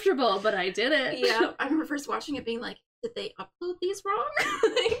uncomfortable, but I did it. Yeah, I remember first watching it being like, did they upload these wrong?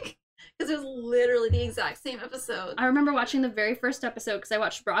 Like, because it was literally the exact same episode. I remember watching the very first episode because I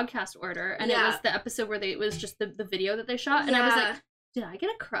watched broadcast order, and it was the episode where it was just the video that they shot, and I was like, did I get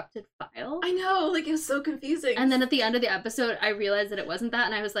a corrupted file? I know, like, it was so confusing. And then at the end of the episode, I realized that it wasn't that,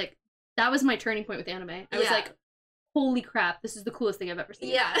 and I was like, that was my turning point with anime. I was like, holy crap, this is the coolest thing I've ever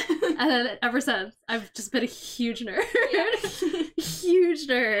seen. Yeah. And then ever since, I've just been a huge nerd. Huge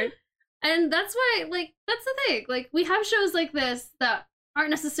nerd. And that's why, like, that's the thing. Like, we have shows like this that aren't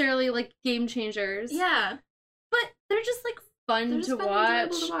necessarily, like, game changers. Yeah. But they're just, like, fun to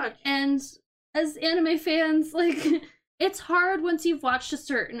watch. And as anime fans, like... It's hard once you've watched a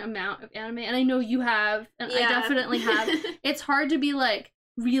certain amount of anime, and I know you have, and I definitely have. It's hard to be, like,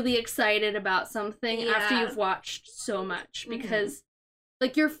 really excited about something after you've watched so much, because,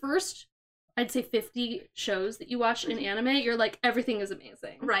 like, your first, I'd say 50 shows that you watch in anime, you're like, everything is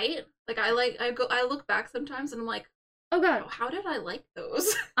amazing. Right? Like, I look back sometimes, and I'm like, oh god, how did I like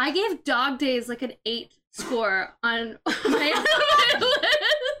those? I gave Dog Days, like, an 8 score on my anime list.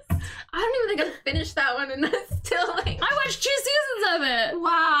 I don't even think I finished that one, and that's still like... I watched 2 seasons of it!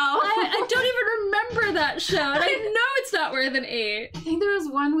 Wow! I don't even remember that show, and I know it's not worth an 8. I think there was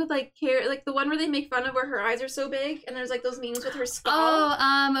one with, like, the one where they make fun of where her eyes are so big, and there's, like, those memes with her skull.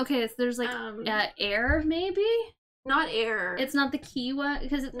 Oh, okay, so there's, like, Air, maybe? Not Air. It's not the key one,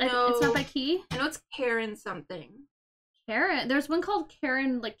 because it's not that key? I know it's Karen something. Karen? There's one called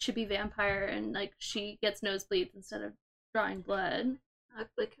Karen, like, Chibi Vampire, and, like, she gets nosebleeds instead of drawing blood.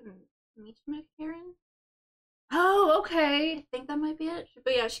 Like, Michima Karen? Oh, okay. I think that might be it.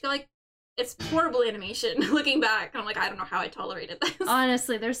 But yeah, she got, like, it's horrible animation looking back. I'm like, I don't know how I tolerated this.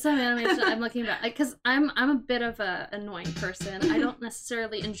 Honestly, there's some animation I'm looking back, like, because I'm a bit of a annoying person. I don't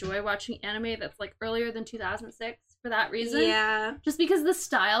necessarily enjoy watching anime that's, like, earlier than 2006 for that reason. Yeah. Just because the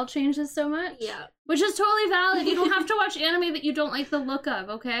style changes so much. Yeah. Which is totally valid. You don't have to watch anime that you don't like the look of,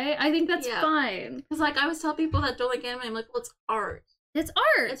 okay? I think that's fine. Because, like, I always tell people that don't like anime, I'm like, well, it's art. It's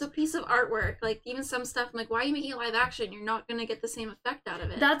art. It's a piece of artwork. Like, even some stuff, I'm like, why are you making it live action? You're not gonna get the same effect out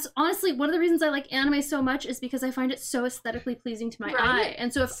of it. That's honestly one of the reasons I like anime so much is because I find it so aesthetically pleasing to my eye.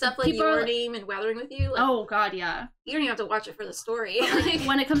 And so if stuff like Your Name and Weathering with You, like, oh god, yeah, you don't even have to watch it for the story. Like,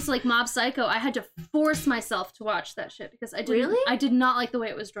 when it comes to like Mob Psycho, I had to force myself to watch that shit because I did not like the way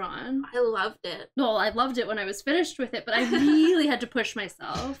it was drawn. I loved it. Well, I loved it when I was finished with it, but I really had to push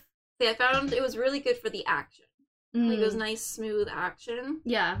myself. See, I found it was really good for the action. Like, it was nice, smooth action.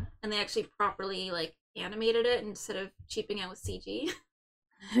 Yeah. And they actually properly, like, animated it instead of cheaping out with CG.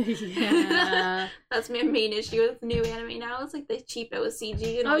 Yeah. That's my main issue with new anime now. It's like they cheap out with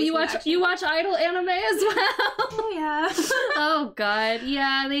CG. And oh, you watch idol anime as well? Oh, yeah. Oh, God.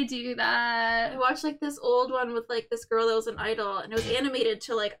 Yeah, they do that. I watched, like, this old one with, like, this girl that was an idol, and it was animated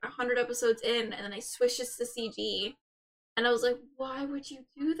to, like, 100 episodes in, and then they switched it to CG. And I was like, why would you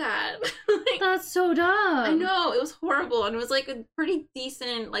do that? Like, that's so dumb. I know, it was horrible. And it was like a pretty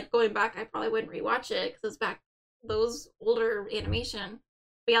decent, like, going back, I probably wouldn't rewatch it because it was back those older animation.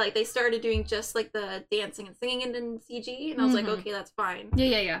 But yeah, like, they started doing just like the dancing and singing in CG. And I was like, okay, that's fine.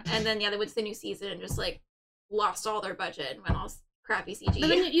 Yeah. And then, yeah, they went to the new season and just like lost all their budget and went all crappy CG. But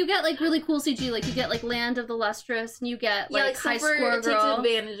then you get like really cool CG, like you get like Land of the Lustrous, and you get like High Score Girl. It takes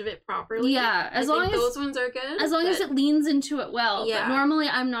advantage of it properly. Yeah, as long as those ones are good. As long as it leans into it well. Yeah. But normally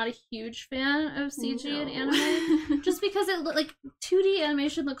I'm not a huge fan of CG in anime, just because it like 2D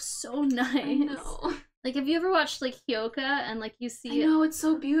animation looks so nice. I know. Like, have you ever watched like Hyoka and like you see? I know, it's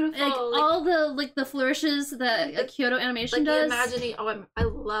so beautiful. Like all the flourishes that Kyoto Animation does. Imagining. Oh, I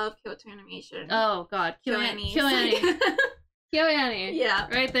love Kyoto Animation. Oh God, KyoAni. KyoAni. Yeah.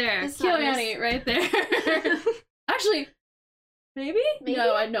 Right there. KyoAni right there. Actually, maybe?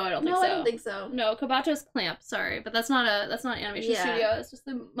 No, I don't think so. I don't think so. No, Kabato's Clamp, sorry. But that's not an animation studio. It's just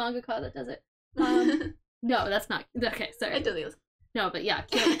the mangaka that does it. No, that's not. Okay, sorry. I don't think it was. No, but yeah,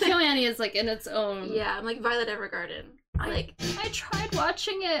 KyoAni is like in its own. Yeah, I'm like Violet Evergarden. I tried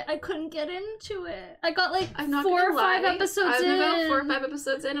watching it. I couldn't get into it. I got like I'm not 4 or 5 episodes in. I've about 4 or 5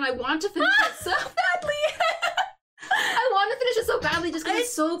 episodes in, and I want to finish it so badly. I want to finish it so badly just because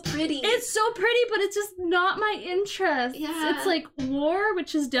it's so pretty. It's so pretty, but it's just not my interest. Yeah. It's like war,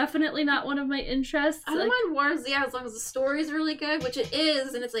 which is definitely not one of my interests. I don't mind wars, yeah, as long as the story's really good, which it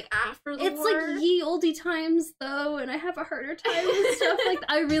is, and it's like after the war. It's like ye olde times, though, and I have a harder time with stuff like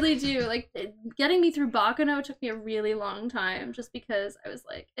I really do. Like, getting me through Baccano took me a really long time, just because I was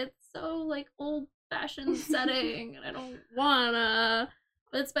like, it's so, like, old-fashioned setting, and I don't wanna...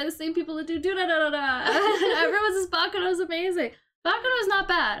 But it's by the same people that do da-da-da-da-da. Everyone says Baccano's amazing. Baccano's not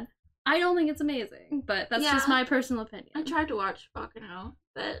bad. I don't think it's amazing, but that's just my personal opinion. I tried to watch Baccano,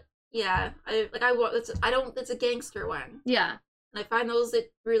 but yeah, it's a gangster one. Yeah. And I find those,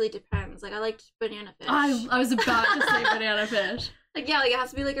 it really depends. Like, I liked Banana Fish. I was about to say Banana Fish. Like, yeah, like, it has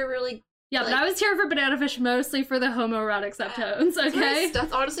to be like a really... Yeah, but I was here for Banana Fish mostly for the homoerotic subtones, okay?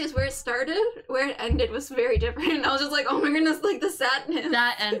 That's honestly is where it started. Where it ended was very different. I was just like, oh my goodness, like the sadness.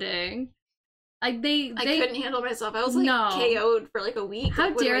 That ending. Like I couldn't handle myself. I was like KO'd for like a week.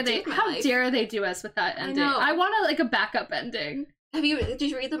 How dare they do us with that ending? I want a backup ending. Did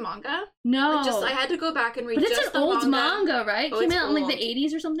you read the manga? No. Like, I had to go back and read. But it's an old manga, right? It came out in like the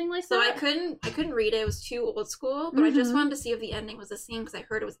 80s or something like that. So I couldn't read it. It was too old school. But I just wanted to see if the ending was the same because I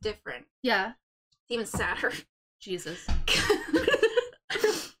heard it was different. Yeah. It's even sadder. Jesus.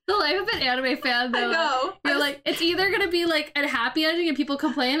 The life of an anime fan, though. I know. You're like, it's either gonna be like a happy ending and people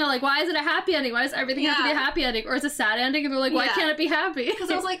complain, they're like, why is it a happy ending? Why does everything have to be a happy ending? Or it's a sad ending and they're like, why can't it be happy?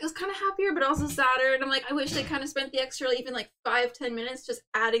 Because I was like, it was kind of happier but also sadder, and I'm like, I wish they kind of spent the extra even like 5-10 minutes just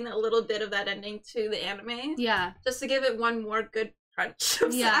adding that little bit of that ending to the anime. Yeah. Just to give it one more good punch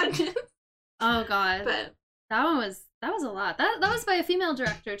of sadness. Oh god. But that was a lot. That was by a female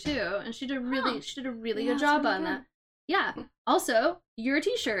director too, and she did a really good job on that. Yeah. Also, your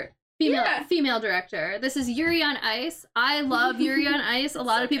t-shirt. Female director. This is Yuri on Ice. I love Yuri on Ice. A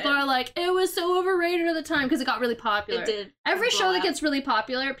lot of people are like, it was so overrated at the time because it got really popular. It did. Every show that gets really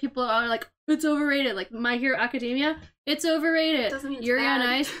popular, people are like, it's overrated. Like My Hero Academia, it's overrated. Doesn't mean it's Yuri bad. on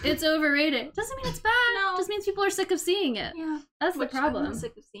Ice, it's overrated. Doesn't mean it's bad. No. It just means people are sick of seeing it. Yeah. That's the problem. I'm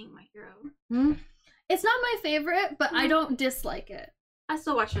sick of seeing My Hero. Mm-hmm. It's not my favorite, but I don't dislike it. I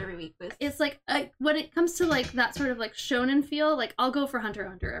still watch it every week. It's like, when it comes to like that sort of like shonen feel, like I'll go for Hunter x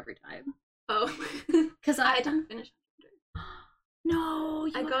Hunter every time. Oh. Because I didn't finish Hunter. No,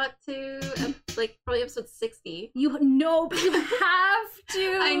 I got to like probably episode 60. But you have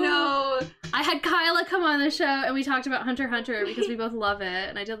to. I know. I had Kyla come on the show and we talked about Hunter x Hunter because we both love it,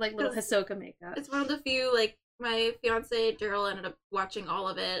 and I did like little Hisoka makeup. It's one of the few, like, my fiance Daryl ended up watching all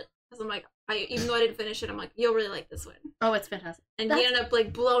of it because I'm like, even though I didn't finish it, I'm like, you'll really like this one. Oh, it's fantastic. And he ended up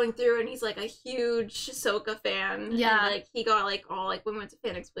like blowing through, and he's like a huge Hisoka fan. Yeah. And like he got like all like when we went to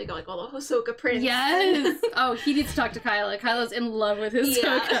Fan Expo, he got like all the Hisoka prints. Yes. Oh, he needs to talk to Kyla. Kyla's in love with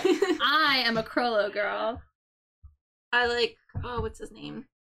Hisoka. Yeah. I am a Crollo girl. I like what's his name?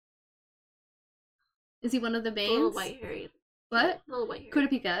 Is he one of the mains? Little white hairy. What? Little white hairy.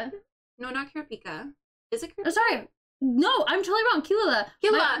 Kurapika. No, not Kurapika. Is it Kurapika? Oh, sorry. No, I'm totally wrong. Kilala.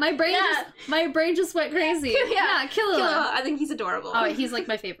 Kilala. My brain just went crazy. Yeah, Kilala. I think he's adorable. Oh, he's like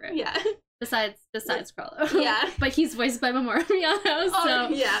my favorite. Yeah. Besides Crollo. Yeah. But he's voiced by Mamoru Miyano, so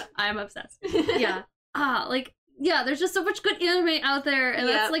yeah. I'm obsessed. Yeah. There's just so much good anime out there, and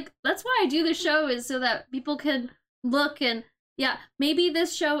that's why I do this show, is so that people can look and maybe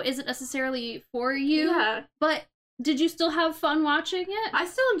this show isn't necessarily for you, but did you still have fun watching it? I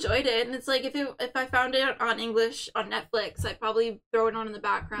still enjoyed it, and it's like if I found it on English on Netflix, I'd probably throw it on in the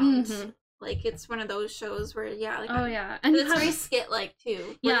background. Mm-hmm. Like it's one of those shows where and it's very skit-like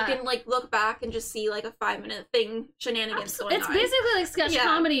too. Where you can like look back and just see like a 5-minute thing shenanigans going on. It's basically like sketch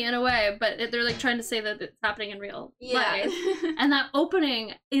comedy in a way, but they're like trying to say that it's happening in real life. And that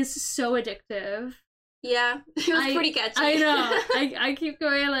opening is so addictive. Yeah, it was pretty catchy. I know. I keep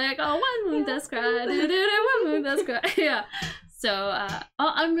going like, oh, one moon that's cry, one moon that's cry. Yeah. So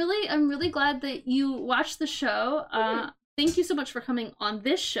I'm really glad that you watched the show. Thank you so much for coming on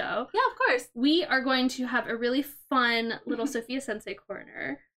this show. Yeah, of course. We are going to have a really fun little Sophia Sensei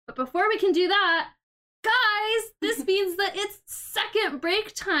corner. But before we can do that, guys, this means that it's second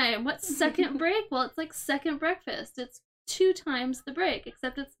break time. What's second break? Well, it's like second breakfast. It's 2 times the break,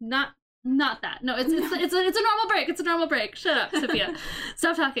 except it's not that. No, it's a normal break. It's a normal break. Shut up, Sophia.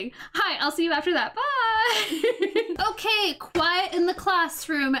 Stop talking. Hi, I'll see you after that. Bye. Okay, quiet in the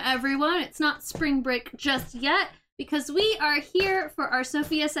classroom, everyone. It's not spring break just yet, because we are here for our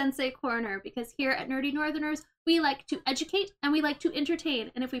Sophia Sensei Corner, because here at Nerdy Northerners, we like to educate and we like to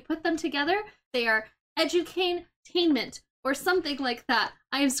entertain. And if we put them together, they are educaintainment or something like that.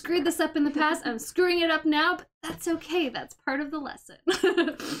 I have screwed this up in the past. I'm screwing it up now, but that's okay. That's part of the lesson.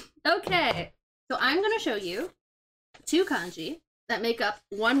 Okay, so I'm going to show you 2 kanji that make up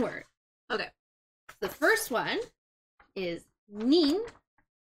one word. Okay. The first one is nin.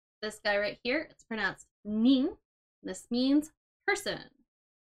 This guy right here, it's pronounced nin. This means person.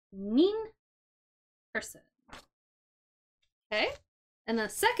 Nin, person. Okay, and the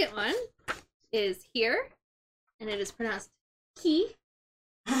second one is here, and it is pronounced ki,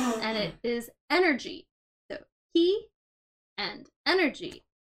 and it is energy. So ki and energy.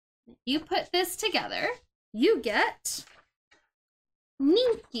 If you put this together, you get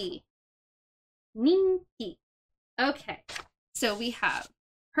ninki. Ninki. Okay, so we have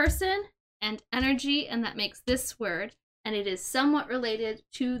person and energy, and that makes this word, and it is somewhat related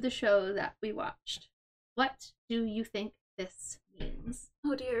to the show that we watched. What do you think this means?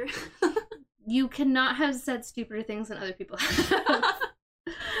 Oh dear. You cannot have said stupider things than other people have.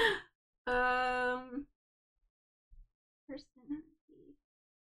 Person.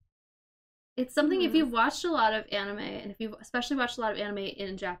 It's something, if you've watched a lot of anime, and if you've especially watched a lot of anime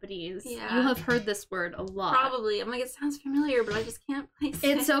in Japanese, you'll have heard this word a lot. Probably. I'm like, it sounds familiar, but I just can't place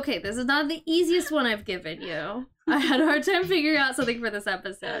it. It's okay. This is not the easiest one I've given you. I had a hard time figuring out something for this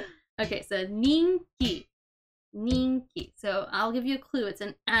episode. Okay, so ninki. Ninki. So I'll give you a clue. It's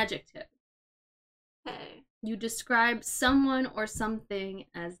an adjective. Okay. You describe someone or something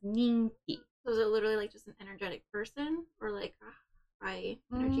as ninki. So is it literally like just an energetic person, or like a high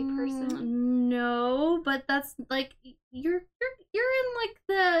energy person? No, but that's like you're in like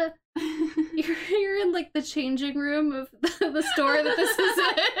the you're in like the changing room of the store that this is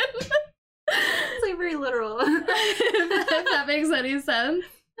in. It's like very literal. If that makes any sense.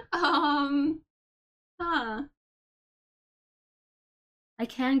 I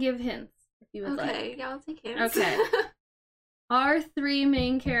can give hints if you would like. Okay, yeah, I'll take hints. Okay. Our 3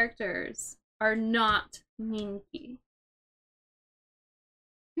 main characters are not ninki.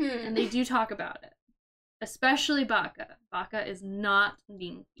 And they do talk about it. Especially Baka. Baka is not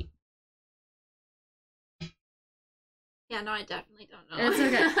ninki. Yeah, no, I definitely don't know. It's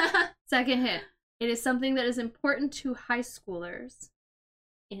okay. Second hint. It is something that is important to high schoolers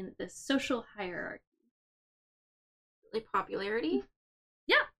in the social hierarchy. Like popularity?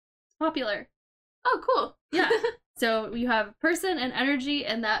 Yeah, it's popular. Oh, cool. Yeah. So you have person and energy,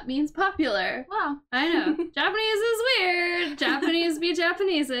 and that means popular. Wow. I know. Japanese is weird. Japanese be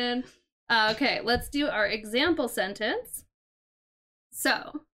Japanesein. Okay, let's do our example sentence.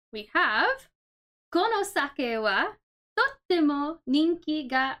 So, we have, この酒はとっても人気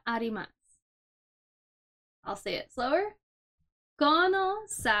があります. I'll say it slower. この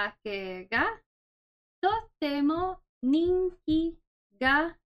酒がとっても ninki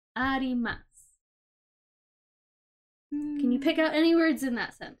ga arimasu. Can you pick out any words in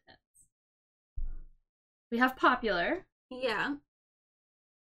that sentence? We have popular. Yeah.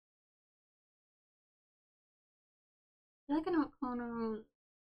 I feel like I know what Kono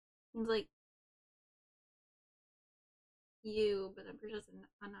seems like you, but I'm pretty sure it's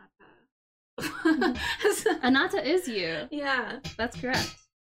Anata. Anata is you. Yeah. That's correct.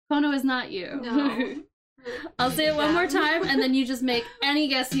 Kono is not you. No. I'll say it one more time, and then you just make any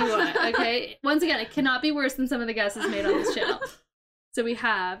guess you want, okay? Once again, it cannot be worse than some of the guesses made on this channel. So we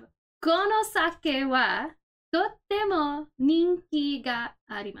have, Kono sake wa totemo ninki ga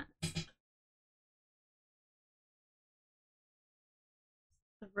arimasu.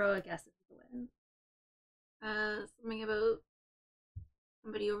 Throw a guess if you win. Something about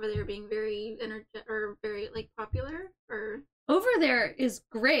somebody over there being very or very like popular, or over there is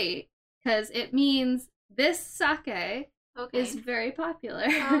great because it means this sake is very popular.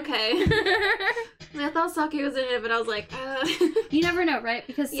 Okay. I thought sake was in it, but I was like, You never know, right?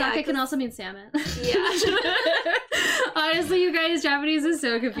 Because sake can also mean salmon. Yeah. Honestly, you guys, Japanese is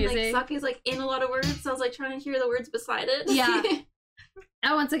so confusing. And, like, sake is like in a lot of words, so I was like trying to hear the words beside it. Yeah.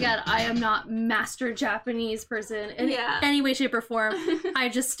 And once again, I am not master Japanese person in any way, shape, or form. I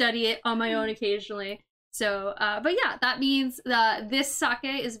just study it on my own occasionally. So, but yeah, that means that this sake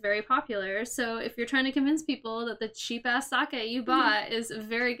is very popular. So if you're trying to convince people that the cheap-ass sake you bought is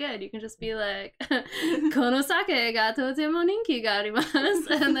very good, you can just be like, Kono sake ga totemo ninki ga arimasu.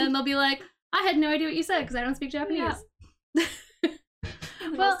 And then they'll be like, I had no idea what you said because I don't speak Japanese. Yeah. The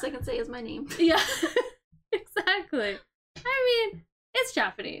most I can say is my name. Yeah, exactly. I mean, it's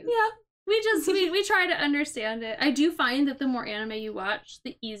Japanese. Yeah. We try to understand it. I do find that the more anime you watch,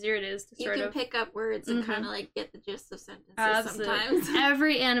 the easier it is to sort of pick up words and kind of like get the gist of sentences. Absolutely. Sometimes.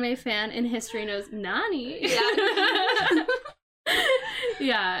 Every anime fan in history knows Nani. Yeah.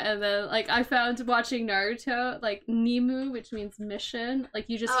 Yeah, and then like I found watching Naruto, like Nimu, which means mission, like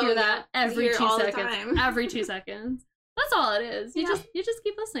you just hear that every 2 seconds. Every 2 seconds. That's all it is. You just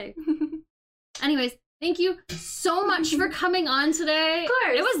keep listening. Anyways, thank you so much for coming on today. Of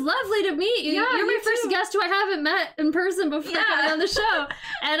course. It was lovely to meet you. Yeah, You're my first too. guest who I haven't met in person before coming on the show.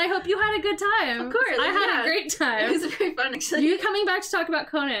 And I hope you had a good time. Of course. I had a great time. It was very fun, actually. You coming back to talk about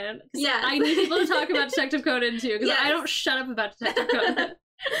Conan. Yeah. I need people to talk about Detective Conan too, because I don't shut up about Detective Conan.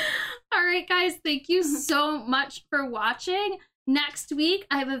 All right, guys. Thank you so much for watching. Next week,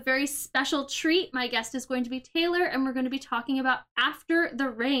 I have a very special treat. My guest is going to be Taylor, and we're going to be talking about After the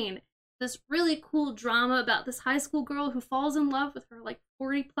Rain. This really cool drama about this high school girl who falls in love with her like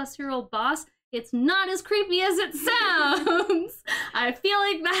 40-plus-year-old boss. It's not as creepy as it sounds. I feel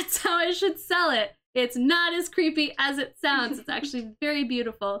like that's how I should sell it. It's not as creepy as it sounds. It's actually very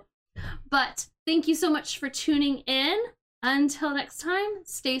beautiful. But thank you so much for tuning in. Until next time,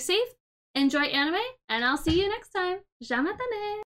 stay safe, enjoy anime, and I'll see you next time. Jamatane!